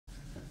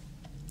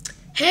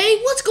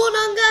Hey, what's going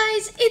on,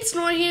 guys? It's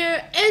Nor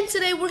here, and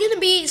today we're going to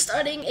be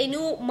starting a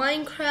new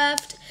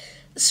Minecraft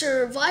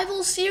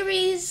survival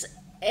series,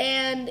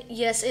 and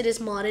yes, it is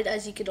modded.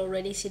 As you can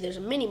already see, there's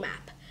a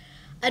mini-map.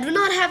 I do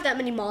not have that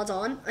many mods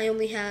on. I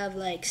only have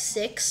like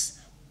 6,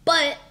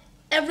 but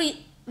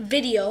every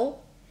video,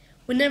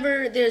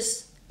 whenever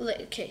there's,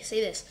 okay,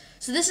 say this.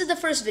 So this is the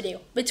first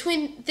video.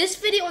 Between this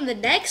video and the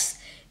next,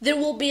 there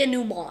will be a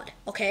new mod,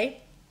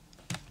 okay?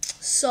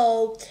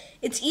 So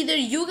it's either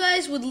you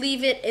guys would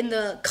leave it in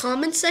the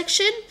comment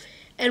section,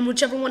 and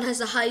whichever one has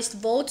the highest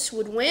votes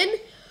would win,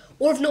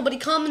 or if nobody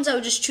comments, I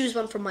would just choose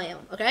one from my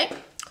own, okay?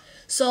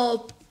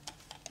 So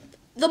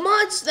the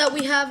mods that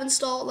we have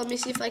installed, let me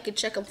see if I can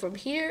check them from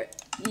here.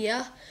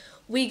 Yeah,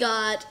 we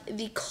got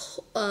the,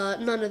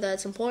 none of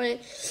that's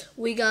important.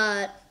 We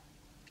got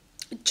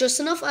just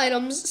enough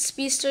items,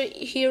 speedster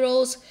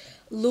heroes,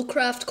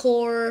 lootcraft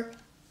core,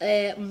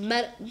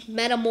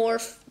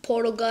 metamorph,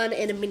 portal gun,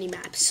 and a mini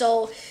map.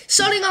 So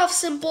starting off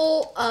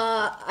simple,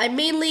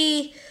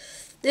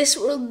 this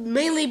will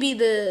mainly be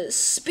the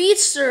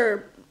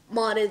speedster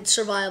modded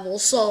survival.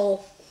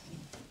 So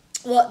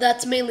well,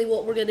 that's mainly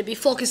what we're going to be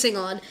focusing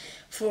on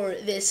for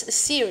this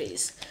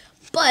series.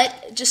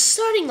 But just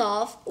starting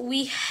off,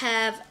 we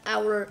have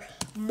our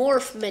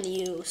morph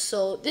menu.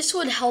 So this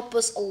would help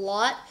us a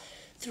lot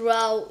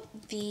throughout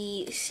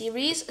the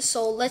series.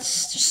 So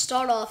let's just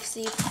start off,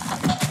 see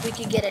if we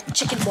can get a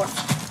chicken morph.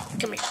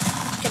 Come here,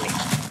 come here,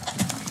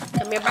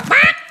 come here,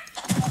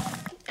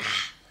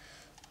 ah,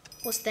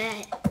 what's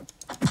that?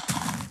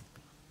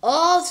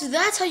 Oh, so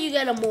that's how you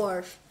get a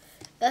morph.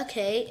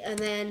 Okay, and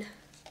then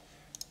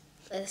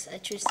I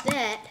choose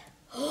that.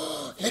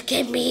 Oh, look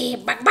at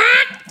me,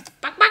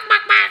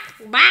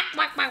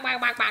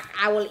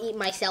 I will eat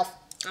myself.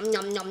 Nom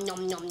nom nom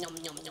nom nom nom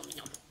nom nom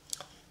nom.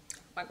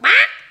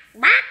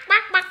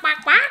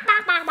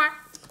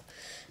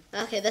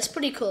 Okay, that's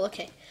pretty cool.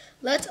 Okay,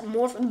 let's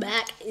morph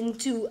back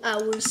into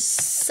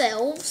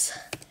ourselves,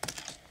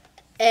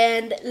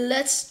 and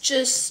let's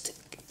just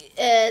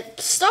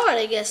start,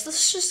 I guess.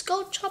 Let's just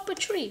go chop a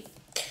tree.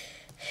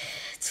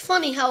 It's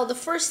funny how the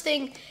first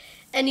thing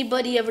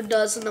anybody ever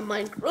does in a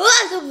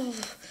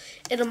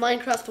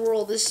Minecraft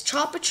world is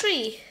chop a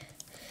tree.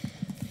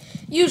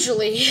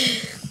 Usually.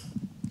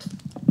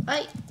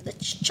 Right,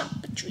 let's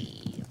chop a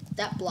tree.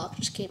 That block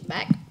just came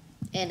back,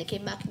 and it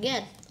came back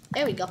again.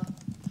 There we go.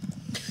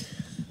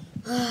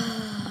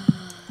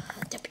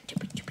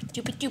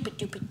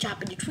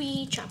 Chopping the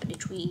tree, chopping the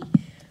tree.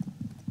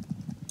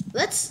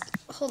 Let's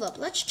hold up.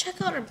 Let's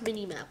check out our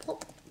mini map. Oh,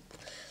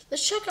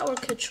 let's check out our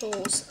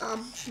controls.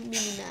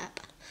 Mini map.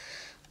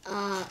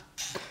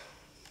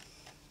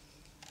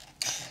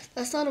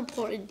 That's not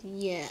important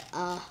yet.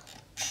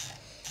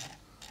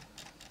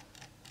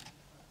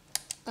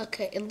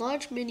 Okay,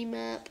 enlarge mini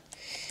map.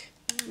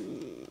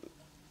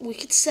 We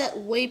could set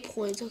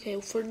waypoints. Okay,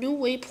 for new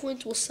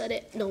waypoints, we'll set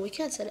it. No, we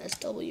can't set it as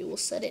W. We'll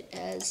set it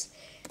as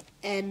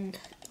N.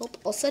 Nope.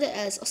 I'll set it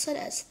as.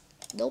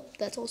 Nope,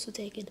 that's also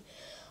taken.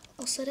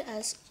 I'll set it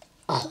as.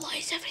 Oh, why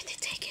is everything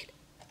taken?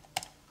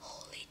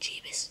 Holy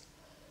Jeebus.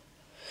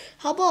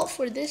 How about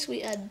for this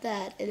we add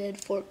that, and then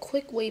for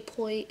quick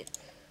waypoint,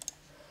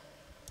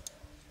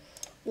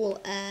 we'll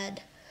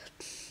add,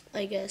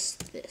 I guess,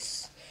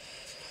 this.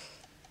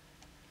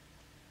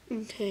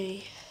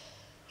 Okay.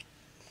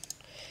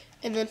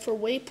 And then for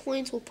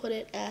waypoints, we'll put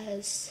it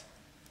as,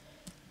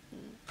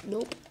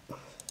 nope,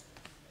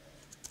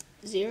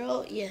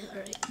 0. Yeah,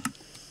 alright.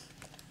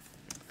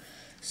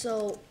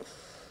 So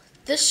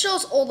this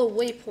shows all the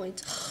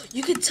waypoints.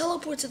 You can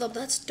teleport to them.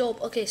 That's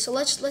dope. Okay, so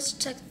let's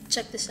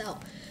check this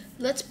out.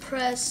 Let's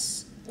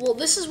press. Well,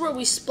 this is where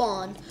we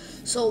spawn.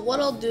 So what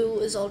I'll do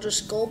is I'll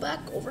just go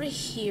back over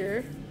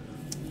here,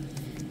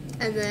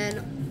 and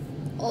then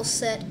I'll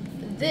set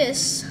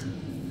this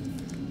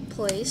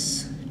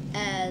place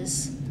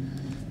as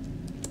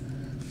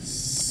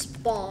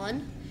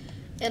spawn,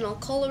 and I'll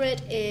color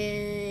it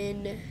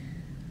in.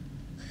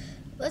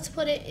 Let's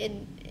put it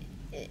in.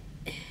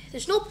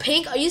 There's no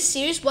pink. Are you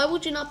serious? Why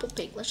would you not put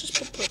pink? Let's just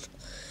put purple.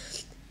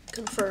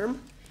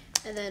 Confirm.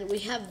 And then we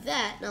have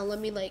that. Now let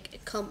me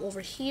come over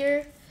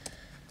here.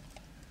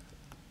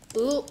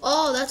 Ooh,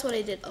 oh, that's what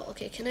I did. Oh,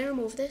 okay. Can I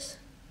remove this?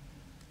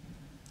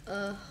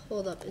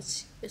 Hold up.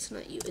 It's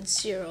not you. It's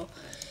 0.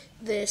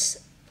 This,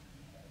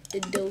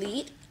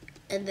 delete,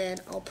 and then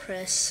I'll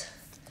press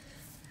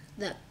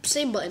that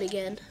same button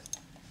again,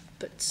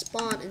 but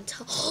spawn and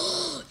tell.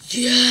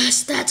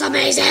 Yes, that's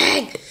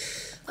amazing.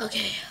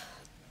 Okay.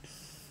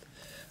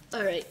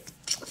 All right.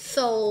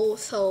 So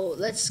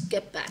let's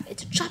get back.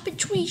 It's chopping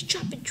trees,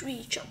 chopping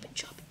trees, chopping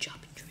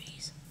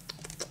trees.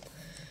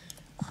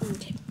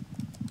 Okay.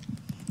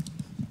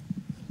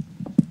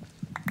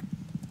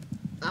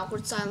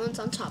 Awkward silence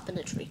on chopping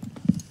a tree.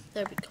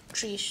 There we go.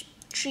 Tree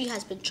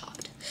has been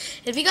chopped.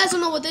 If you guys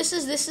don't know what this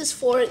is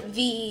for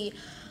the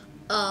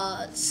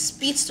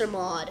speedster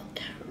mod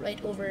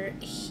right over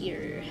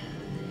here.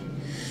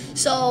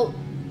 So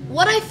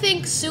what I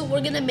think suit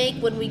we're gonna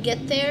make when we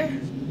get there,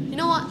 you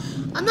know what,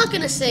 I'm not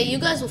gonna say, you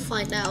guys will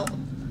find out.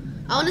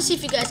 I want to see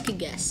if you guys can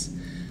guess.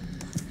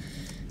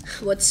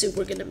 what soup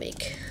we're gonna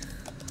make.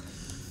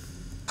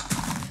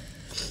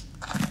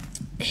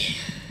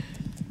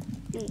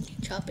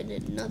 Chopping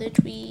in another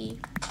tree.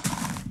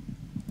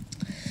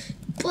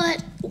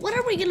 But what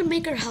are we gonna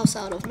make our house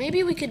out of?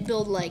 Maybe we could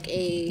build like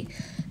a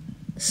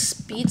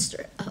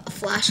speedster, a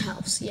flash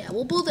house. Yeah,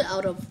 we'll build it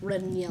out of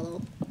red and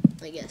yellow,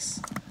 I guess.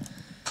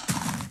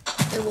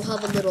 And we'll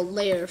have a little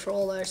layer for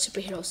all our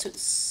superhero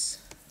suits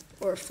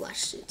or flash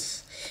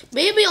suits.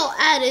 Maybe I'll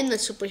add in the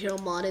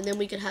superhero mod, and then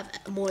we could have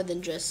more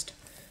than just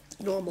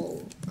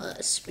normal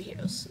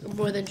superheroes,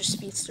 more than just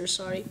speedsters.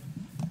 Sorry.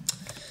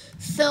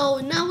 So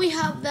now we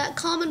have that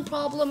common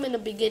problem in the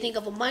beginning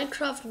of a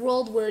Minecraft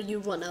world where you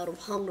run out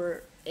of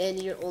hunger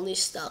and you're only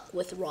stuck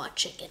with raw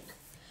chicken.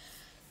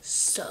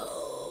 So,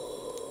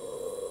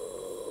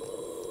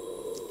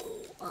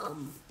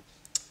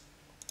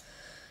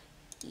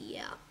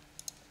 yeah.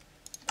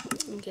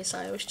 Okay,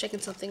 sorry, I was checking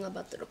something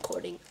about the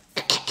recording.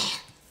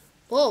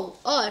 Whoa,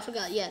 oh, I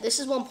forgot. Yeah, this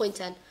is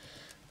 1.10.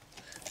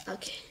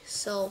 Okay,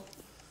 so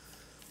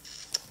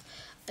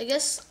I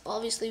guess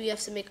obviously we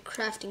have to make a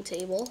crafting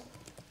table.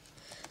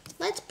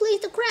 Let's place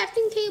the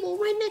crafting table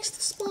right next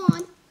to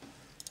spawn.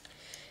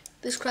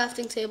 This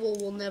crafting table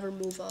will never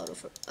move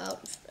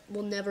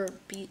will never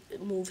be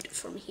moved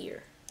from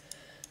here.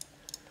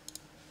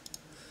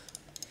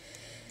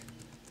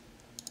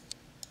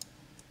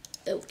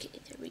 Okay,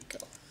 there we go.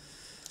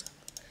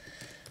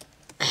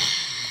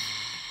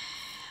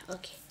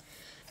 Okay,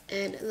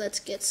 and let's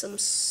get some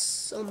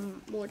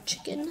more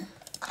chicken.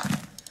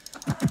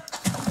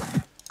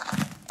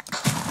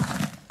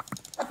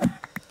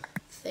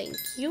 Thank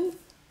you.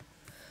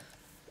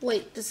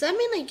 Wait, does that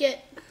mean I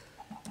get?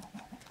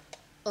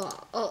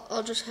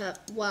 I'll just have.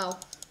 Wow.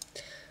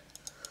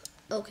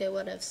 Okay,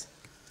 whatevs.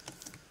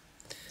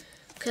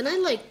 Can I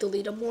like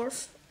delete a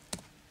morph?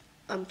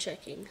 I'm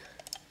checking.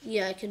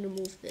 Yeah, I can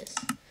remove this.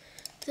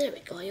 There we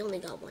go. I only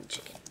got one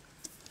chicken.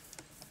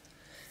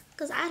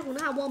 Cause I do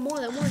not want more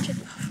than one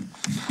chicken.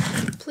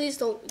 Please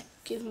don't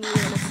give me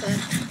an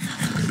effect.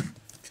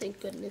 Thank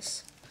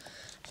goodness.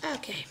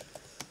 Okay.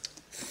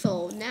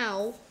 So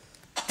now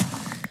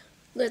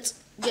let's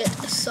get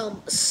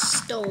some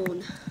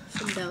stone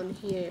from down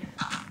here.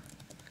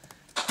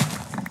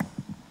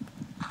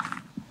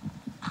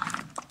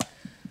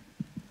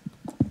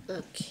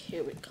 Okay,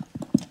 here we go.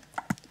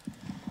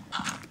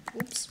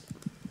 Oops.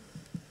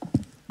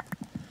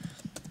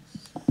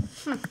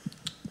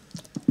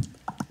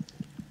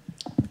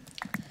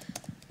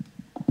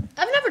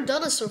 I've never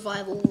done a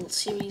survival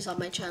series on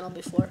my channel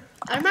before.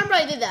 I remember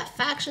I did that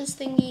factions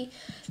thingy,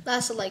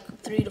 lasted like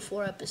 3 to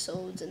 4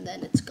 episodes, and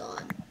then it's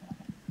gone.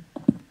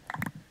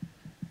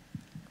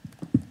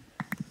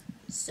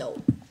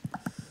 So,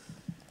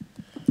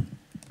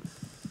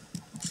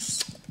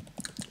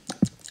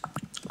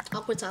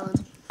 awkward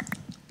silence.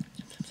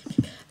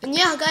 And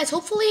yeah, guys,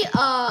 hopefully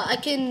I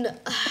can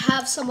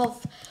have some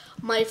of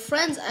my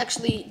friends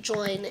actually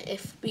join.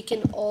 If we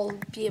can all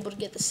be able to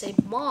get the same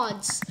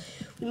mods,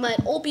 we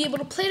might all be able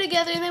to play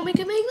together, and then we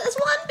can make this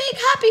one big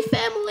happy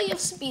family of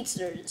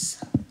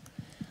speedsters.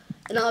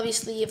 And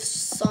obviously, if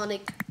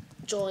Sonic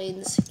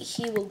joins,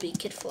 he will be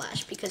Kid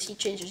Flash because he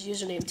changed his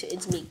username to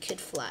It's Me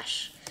Kid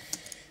Flash.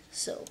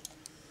 So,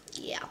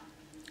 yeah.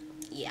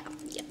 Yep.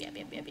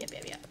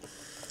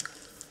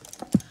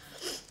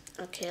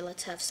 Okay,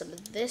 let's have some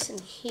of this in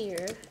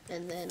here,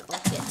 and then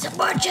I'll get some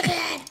more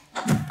chicken.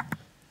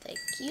 Thank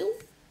you.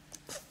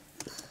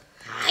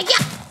 Hiya!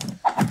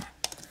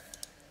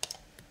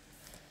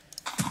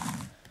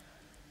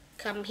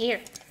 Come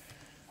here.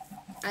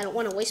 I don't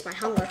want to waste my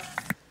hunger.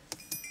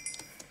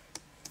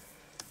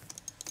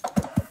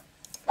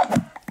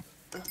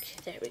 Okay,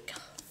 there we go.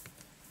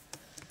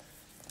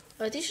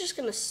 Are these just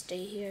gonna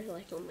stay here?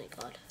 Like, oh my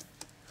god.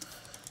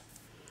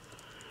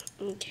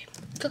 Okay,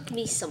 cook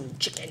me some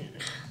chicken.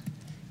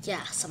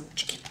 Yeah, some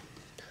chicken.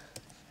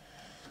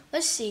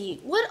 Let's see,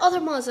 what other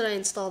mods did I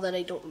install that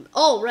I don't?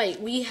 Oh, right,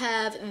 we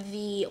have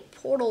the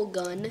portal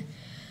gun.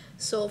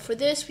 So for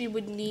this, we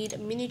would need a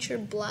miniature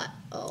black.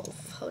 Oh,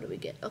 how do we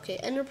get? Okay,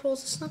 ender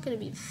pearls. It's not gonna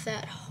be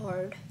that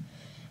hard,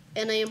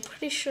 and I am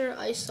pretty sure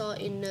I saw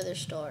a nether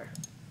star.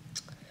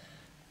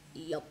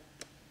 Yup.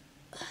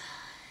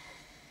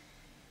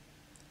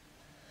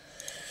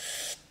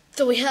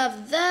 So we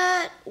have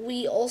that.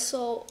 We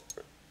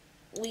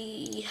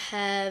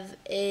have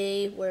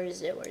a, where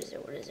is it?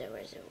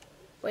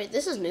 Wait,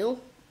 this is new.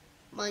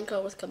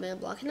 Minecraft with command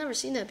block. I've never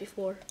seen that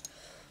before.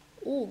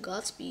 Ooh,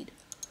 Godspeed.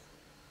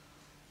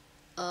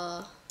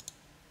 Let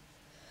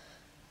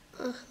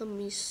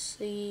me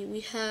see. We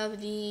have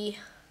the,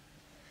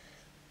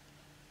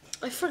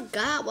 I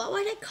forgot, what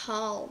were they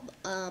called?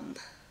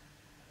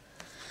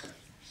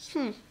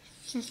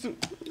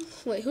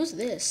 Wait, who's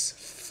this?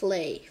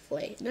 Flay.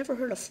 Never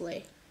heard of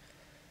Flay.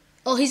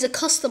 Oh, he's a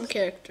custom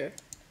character.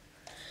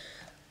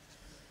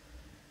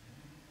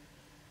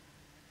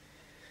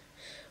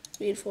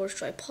 Reinforced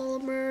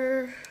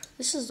tripolymer.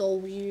 This is all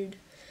weird.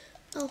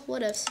 Oh,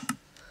 what else?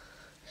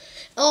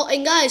 Oh,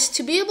 and guys,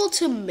 to be able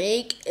to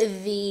make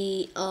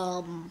the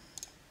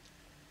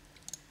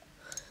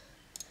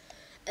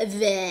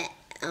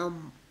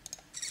um,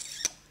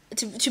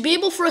 to be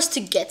able for us to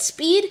get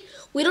speed,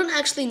 we don't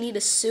actually need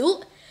a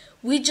suit.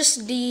 We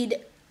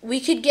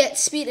could get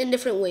speed in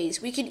different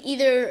ways. We could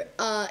either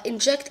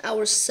inject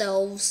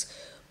ourselves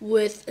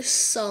with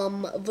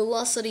some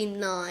velocity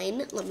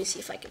 9. Let me see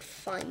if I can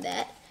find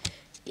that.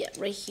 Yeah,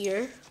 right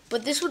here.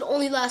 But this would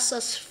only last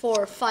us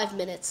for 5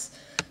 minutes.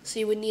 So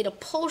you would need a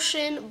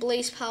potion,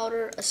 blaze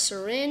powder, a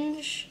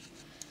syringe,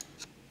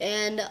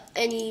 and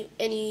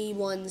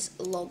anyone's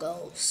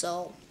logo.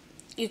 So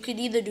you could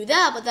either do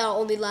that, but that'll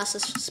only last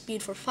us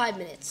speed for 5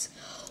 minutes.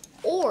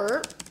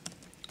 Or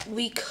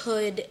we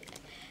could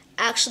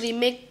actually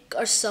make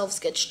ourselves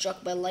get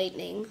struck by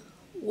lightning,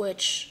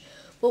 which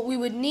what we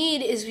would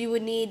need is we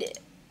would need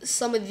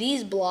some of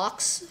these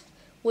blocks,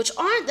 which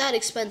aren't that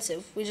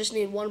expensive. We just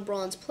need 1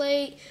 bronze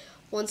plate,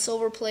 1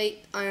 silver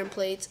plate, iron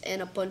plates,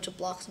 and a bunch of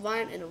blocks of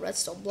iron and a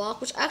redstone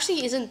block, which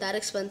actually isn't that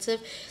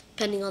expensive,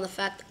 depending on the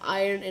fact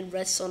iron and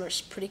redstone are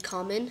pretty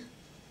common.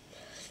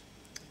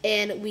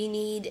 And we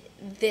need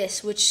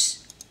this, which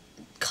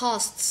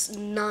costs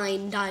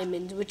 9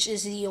 diamonds, which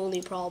is the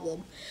only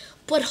problem.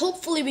 But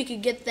hopefully we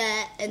could get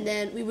that, and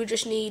then we would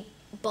just need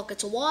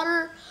buckets of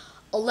water,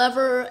 a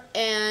lever,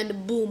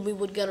 and boom, we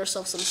would get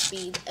ourselves some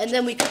speed. And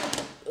then we could,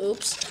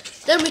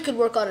 then we could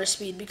work on our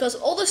speed, because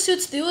all the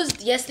suits do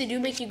is, yes, they do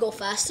make you go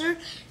faster,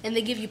 and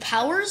they give you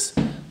powers,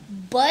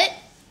 but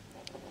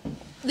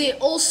they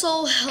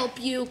also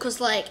help you, because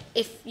like,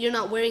 if you're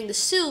not wearing the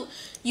suit,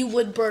 you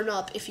would burn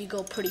up if you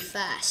go pretty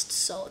fast.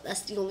 So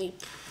that's the only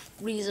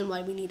reason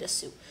why we need a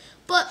suit.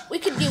 But we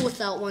could deal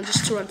without one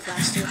just to run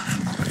faster.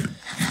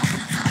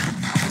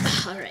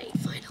 Alright,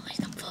 finally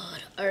some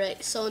food.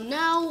 Alright, so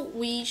now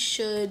we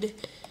should,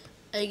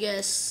 I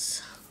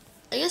guess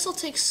I'll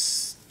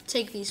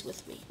take these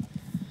with me.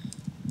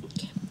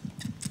 Okay.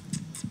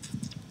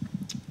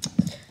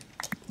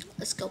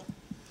 Let's go.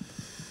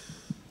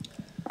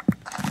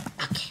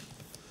 Okay.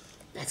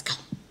 Let's go.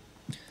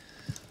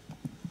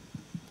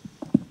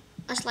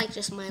 Let's like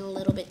just mine a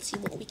little bit, see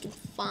what we can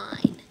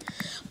find.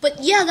 But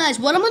yeah, guys,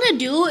 what I'm gonna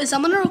do is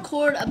I'm gonna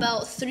record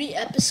about 3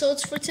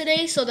 episodes for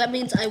today. So that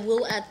means I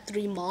will add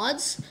 3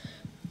 mods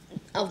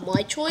of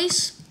my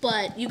choice.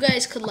 But you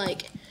guys could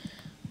like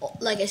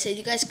I said,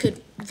 you guys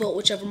could vote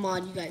whichever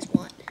mod you guys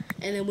want,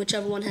 and then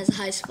whichever one has the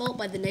highest vote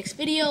by the next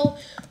video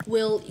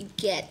will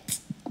get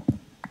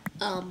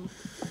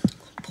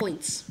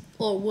points,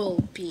 or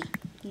will be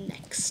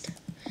next.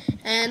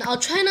 And I'll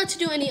try not to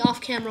do any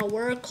off-camera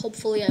work.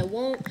 Hopefully I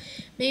won't.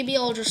 Maybe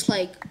I'll just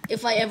like,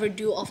 if I ever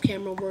do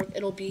off-camera work,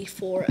 it'll be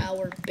for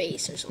our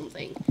base or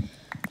something.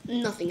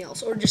 Nothing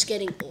else. Or just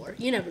getting bored.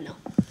 You never know.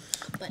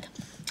 But,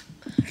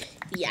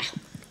 yeah.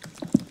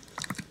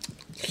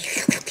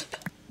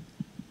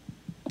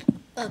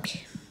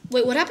 Okay.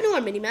 Wait, what happened to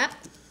our mini-map?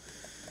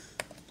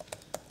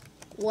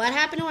 What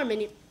happened to our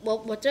mini... Well,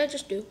 what did I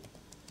just do?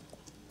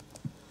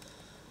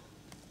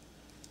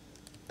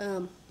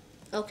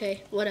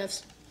 Okay,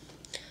 whatevs.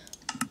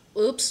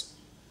 Oops.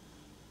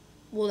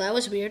 Well, that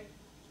was weird.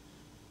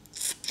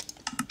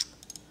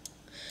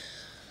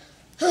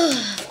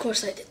 Of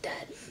course I did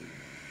that.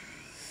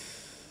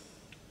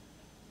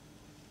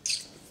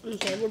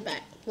 Okay, we're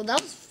back. Well,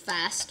 that was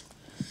fast.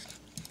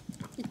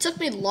 It took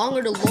me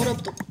longer to load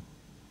up the...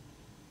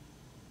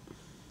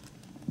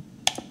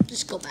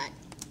 Just go back.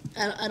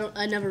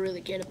 I never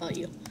really cared about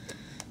you.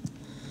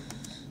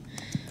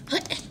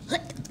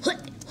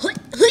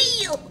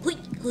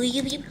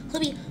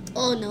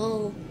 Oh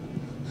no.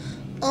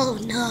 Oh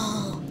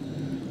no.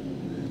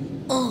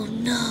 Oh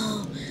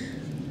no.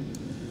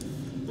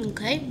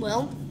 Okay,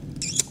 well.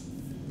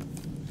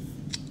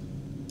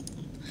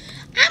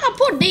 I'm gonna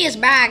put this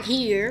back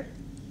here.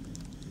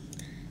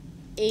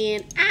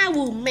 And I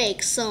will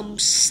make some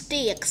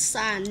sticks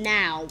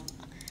now.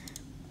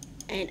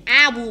 And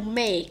I will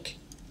make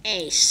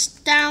a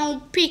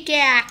stone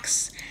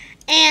pickaxe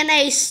and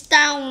a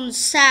stone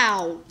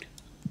sword.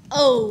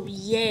 Oh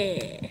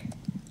yeah.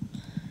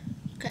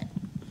 Okay.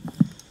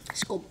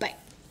 Let's go back.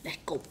 Let's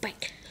go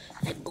back.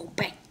 Let's go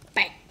back.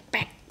 Back.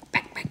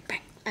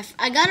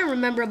 I gotta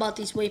remember about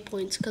these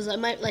waypoints because I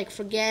might like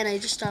forget. I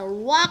just start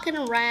walking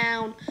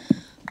around.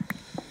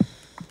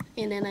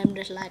 And then I'm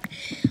just like,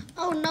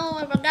 oh no,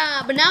 I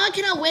forgot. But now I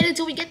cannot wait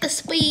until we get the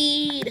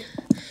speed.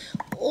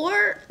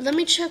 Or, let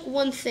me check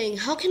one thing.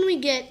 How can we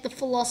get the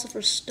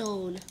Philosopher's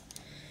Stone?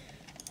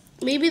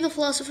 Maybe the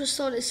Philosopher's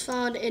Stone is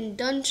found in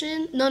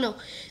dungeon. No.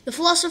 The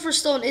Philosopher's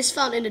Stone is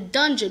found in a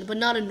dungeon, but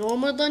not a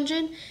normal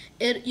dungeon.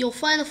 You'll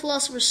find the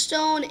Philosopher's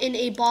Stone in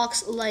a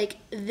box like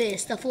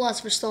this. The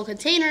Philosopher's Stone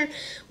container,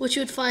 which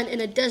you would find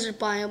in a desert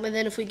biome. And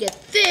then if we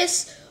get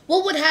this,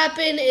 what would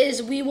happen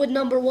is we would,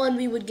 number 1,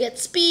 we would get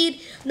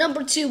speed.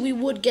 Number 2, we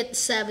would get the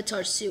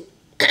Savitar suit.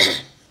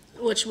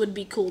 Which would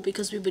be cool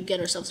because we would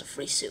get ourselves a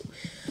free suit.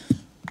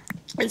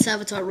 And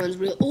Savitar runs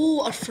real... Ooh,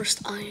 our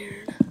first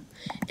iron.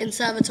 And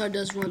Savitar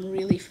does run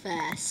really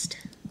fast.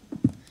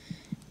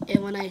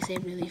 And when I say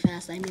really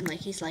fast, I mean like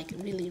he's like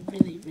really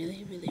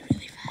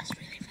fast.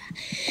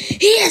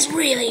 He is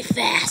really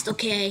fast,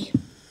 okay?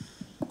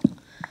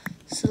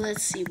 So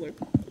let's see where...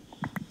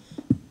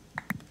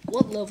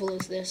 what level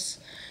is this?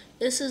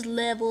 This is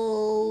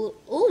level,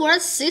 oh, we're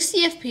at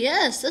 60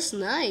 FPS. That's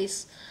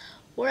nice.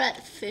 We're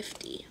at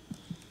 50.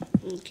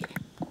 Okay,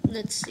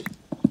 let's see.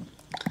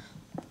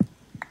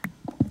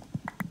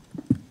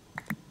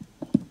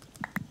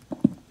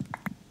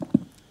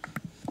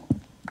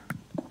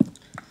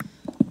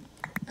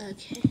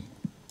 Okay.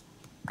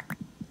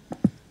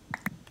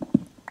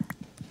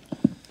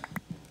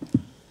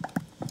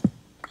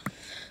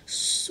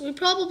 So we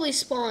probably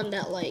spawned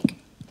at like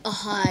a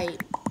high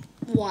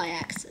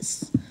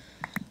y-axis.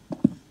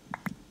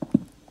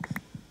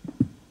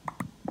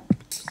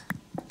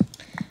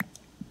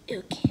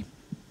 Okay.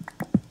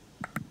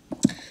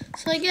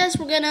 So I guess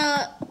we're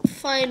gonna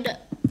find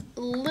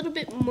a little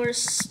bit more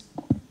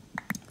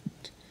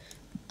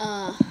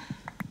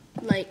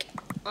like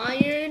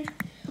iron.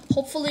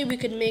 Hopefully we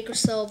could make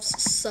ourselves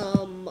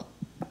some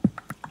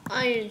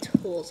iron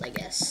tools, I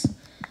guess.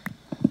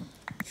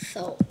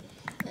 So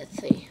let's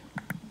see.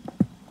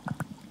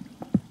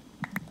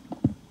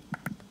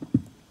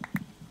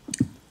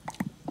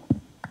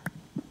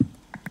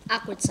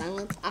 Awkward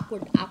silence,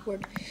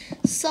 awkward.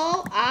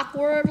 So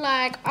awkward,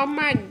 like, oh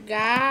my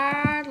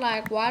god,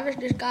 like, why does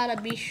this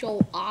gotta be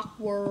so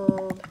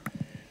awkward?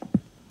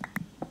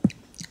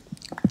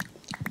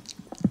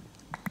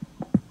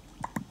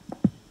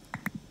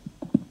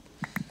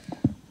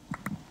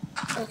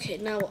 Okay,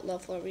 now what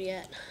level are we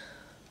at?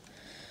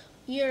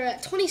 We are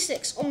at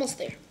 26, almost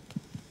there.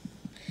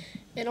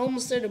 And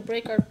almost there to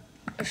break our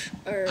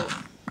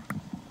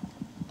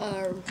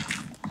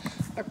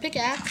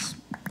pickaxe.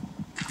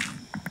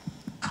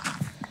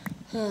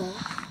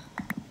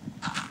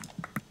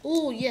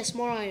 Oh, yes,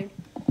 more iron.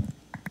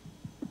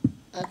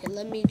 Okay,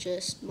 let me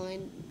just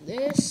mine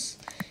this.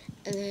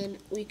 And then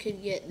we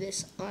could get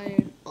this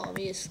iron,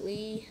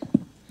 obviously.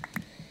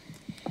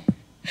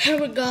 Here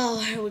we go,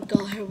 here we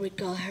go, here we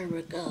go, here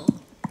we go.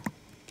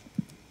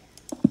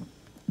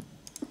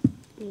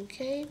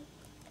 Okay.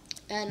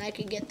 And I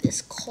can get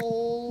this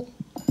coal.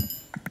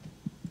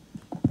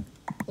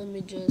 Let me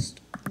just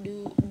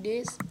do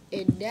this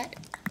and that.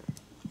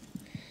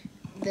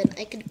 Then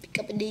I can pick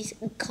up this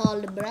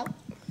coal, bro.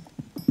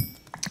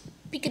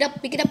 Pick it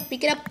up, pick it up,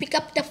 pick it up, pick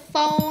up the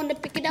phone,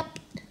 pick it up.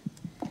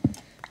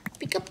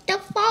 Pick up the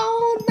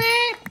phone,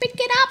 man. Pick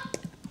it up.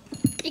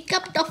 Pick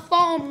up the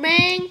phone,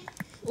 man.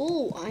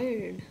 Ooh,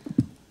 iron.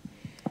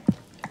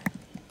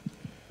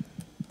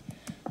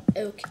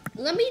 Okay,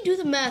 let me do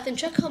the math and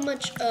check how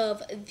much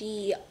of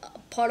the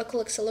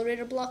particle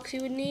accelerator blocks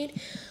you would need.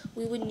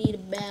 We would need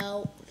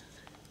about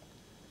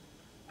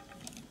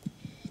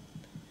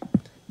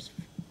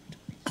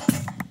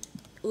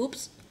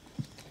oops.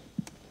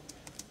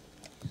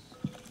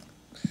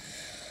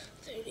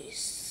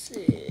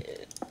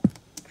 36.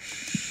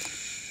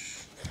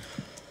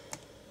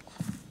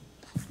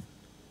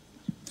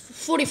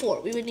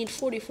 44. We would need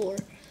 44.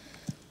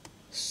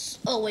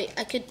 Oh wait,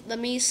 I could, let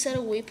me set a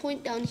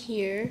waypoint down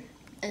here,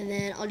 and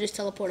then I'll just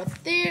teleport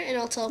up there, and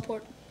I'll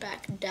teleport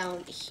back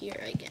down here,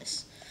 I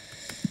guess.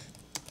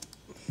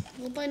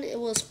 What button? It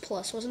was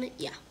plus, wasn't it?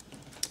 Yeah.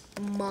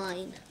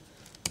 Mine.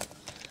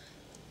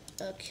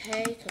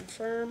 Okay,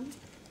 confirm.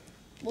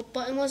 What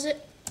button was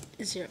it?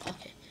 0.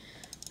 Okay.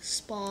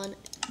 Spawn,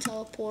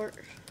 teleport.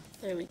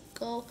 There we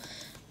go.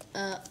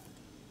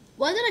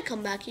 Why did I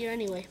come back here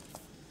anyway?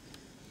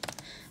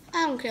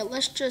 I don't care.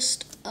 Let's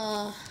just,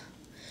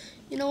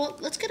 you know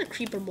what? Let's get a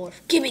creeper morph.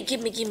 Gimme,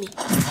 gimme, gimme.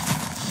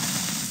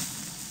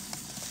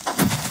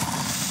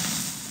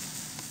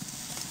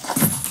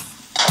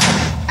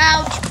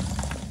 Ouch!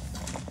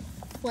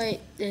 Wait,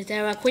 is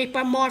there a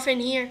creeper morph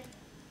in here?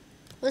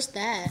 What's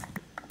that?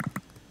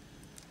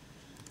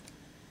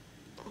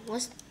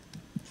 What's...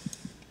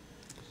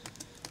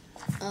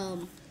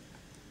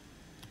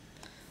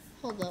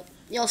 Hold up.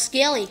 Yo,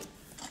 Scaly.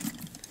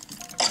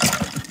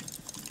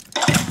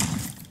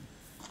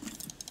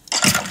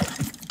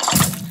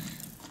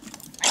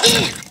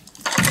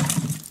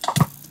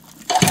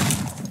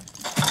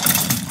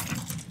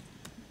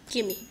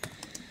 Gimme.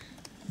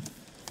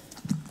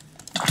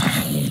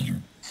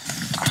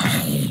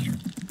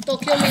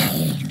 Don't kill me.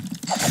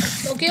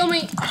 Don't kill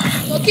me.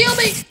 Don't kill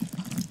me.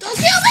 Don't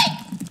kill me.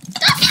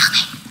 Don't kill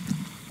me.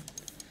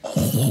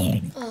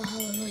 Oh,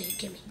 hallelujah.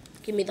 Gimme.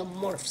 Gimme the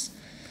morphs.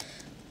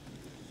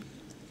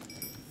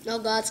 Oh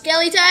god,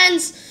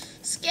 skeletons!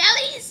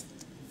 Skellies!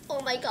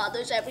 Oh my god,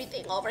 there's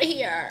everything over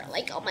here.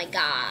 Like, oh my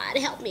god,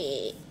 help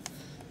me.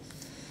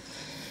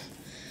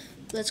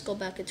 Let's go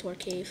back into our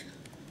cave.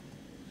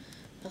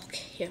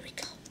 Okay, here we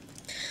go.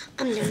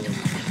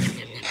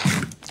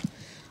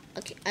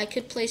 Okay, I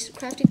could place a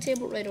crafting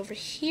table right over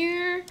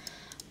here.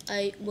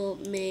 I will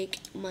make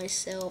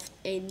myself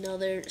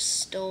another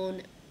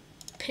stone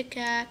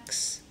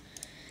pickaxe.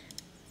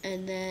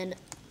 And then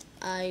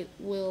I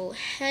will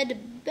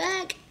head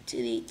back to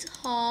the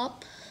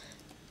top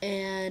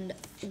and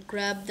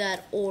grab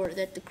that ore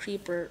that the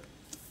creeper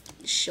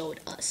showed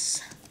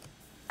us.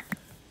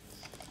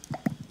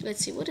 Let's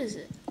see, what is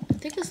it? I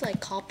think it's like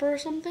copper or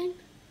something.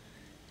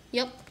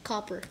 Yep,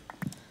 copper.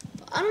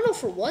 I don't know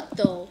for what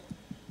though.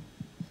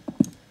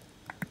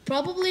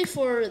 Probably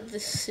for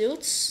the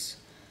suits.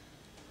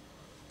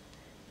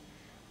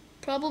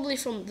 Probably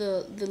from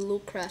the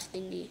loot craft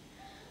thingy.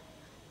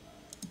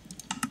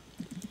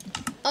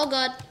 Oh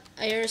god,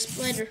 I hear a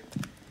spider.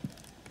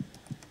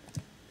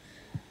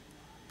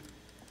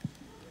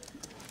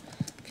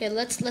 Okay,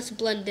 let's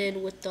blend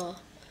in with the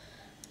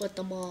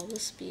mob.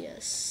 Let's be a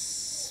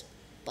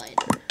spider.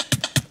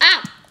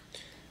 Ow!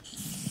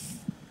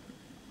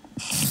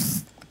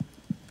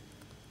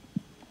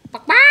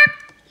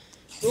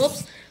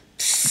 Whoops.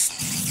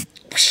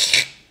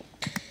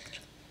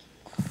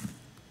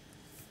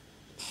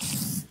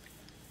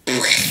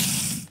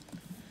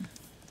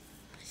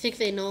 I think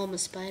they know I'm a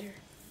spider.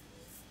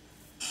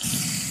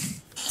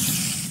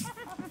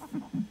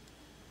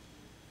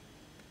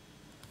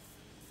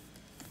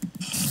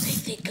 They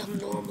think I'm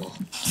normal.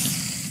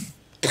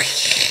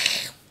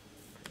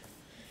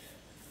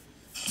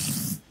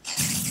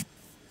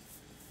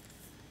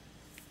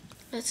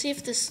 Let's see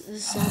if this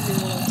zombie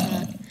will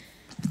attack.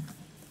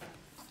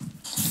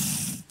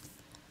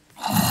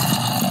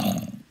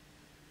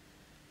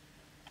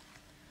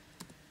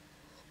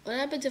 What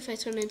happens if I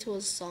turn into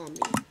a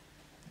zombie?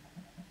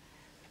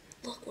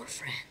 Look, we're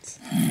friends.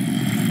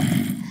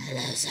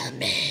 Hello,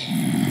 zombie.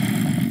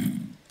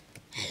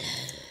 Hello.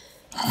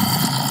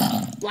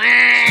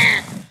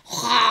 Wah!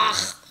 Ha!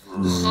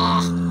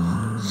 Ha!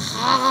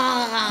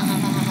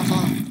 Ha!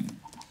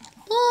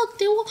 Look,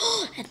 they will.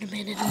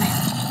 Enderman.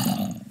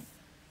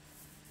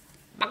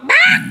 Back,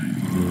 back!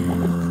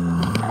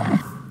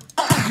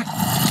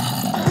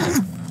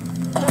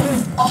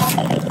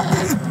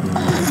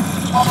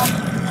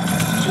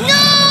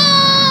 No!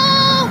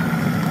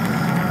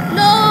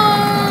 No!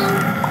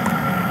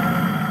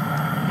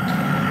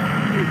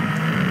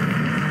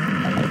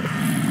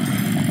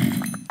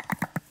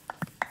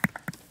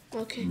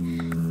 Okay.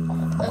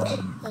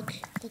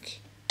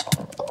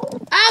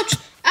 Ouch!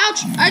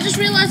 Ouch! I just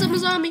realized I'm a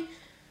zombie.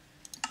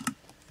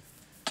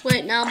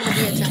 Wait, now I'm gonna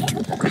be attacked.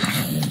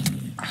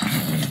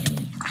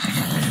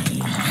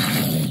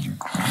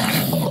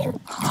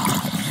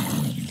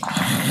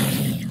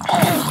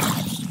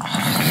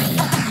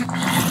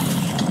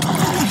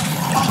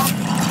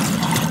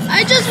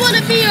 I just want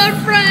to be your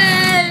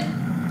friend!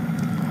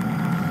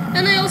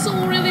 And I also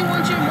really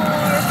want you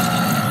more.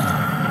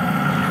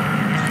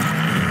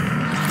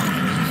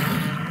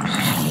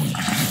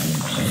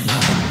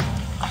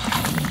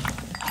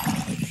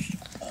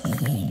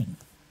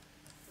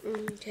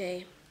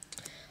 Okay.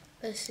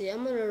 Let's see,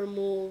 I'm gonna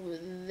remove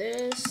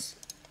this.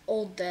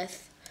 Old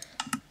Death.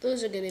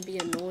 Those are gonna be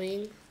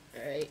annoying.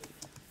 Alright.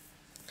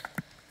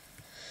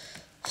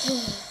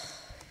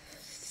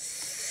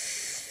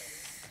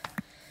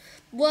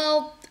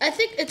 Well, I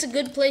think it's a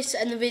good place to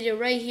end the video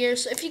right here.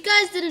 So if you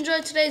guys did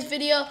enjoy today's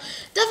video,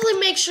 definitely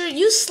make sure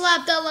you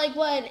slap that like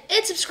button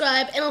and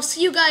subscribe. And I'll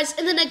see you guys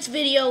in the next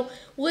video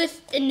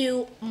with a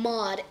new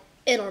mod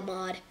in our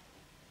mod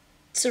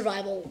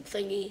survival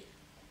thingy.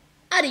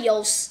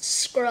 Adios,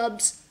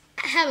 scrubs.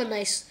 Have a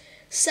nice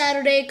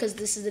Saturday, because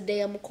this is the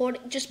day I'm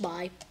recording. Just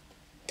bye.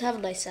 Have a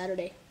nice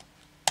Saturday.